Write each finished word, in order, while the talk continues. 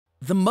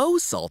The Mo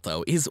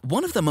Salto is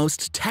one of the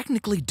most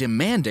technically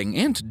demanding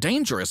and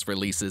dangerous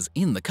releases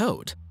in the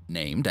code.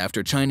 Named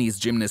after Chinese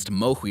gymnast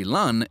Mo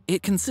Huilan,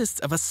 it consists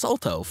of a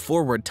salto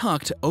forward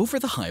tucked over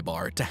the high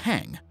bar to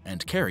hang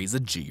and carries a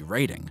G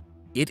rating.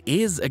 It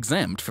is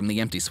exempt from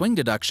the empty swing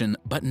deduction,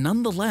 but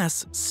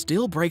nonetheless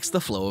still breaks the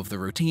flow of the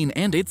routine,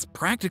 and it's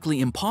practically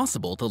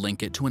impossible to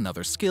link it to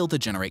another skill to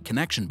generate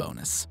connection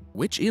bonus,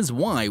 which is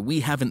why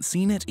we haven't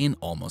seen it in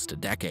almost a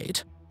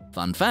decade.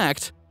 Fun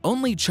fact,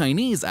 only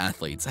Chinese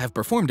athletes have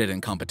performed it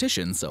in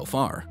competition so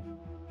far.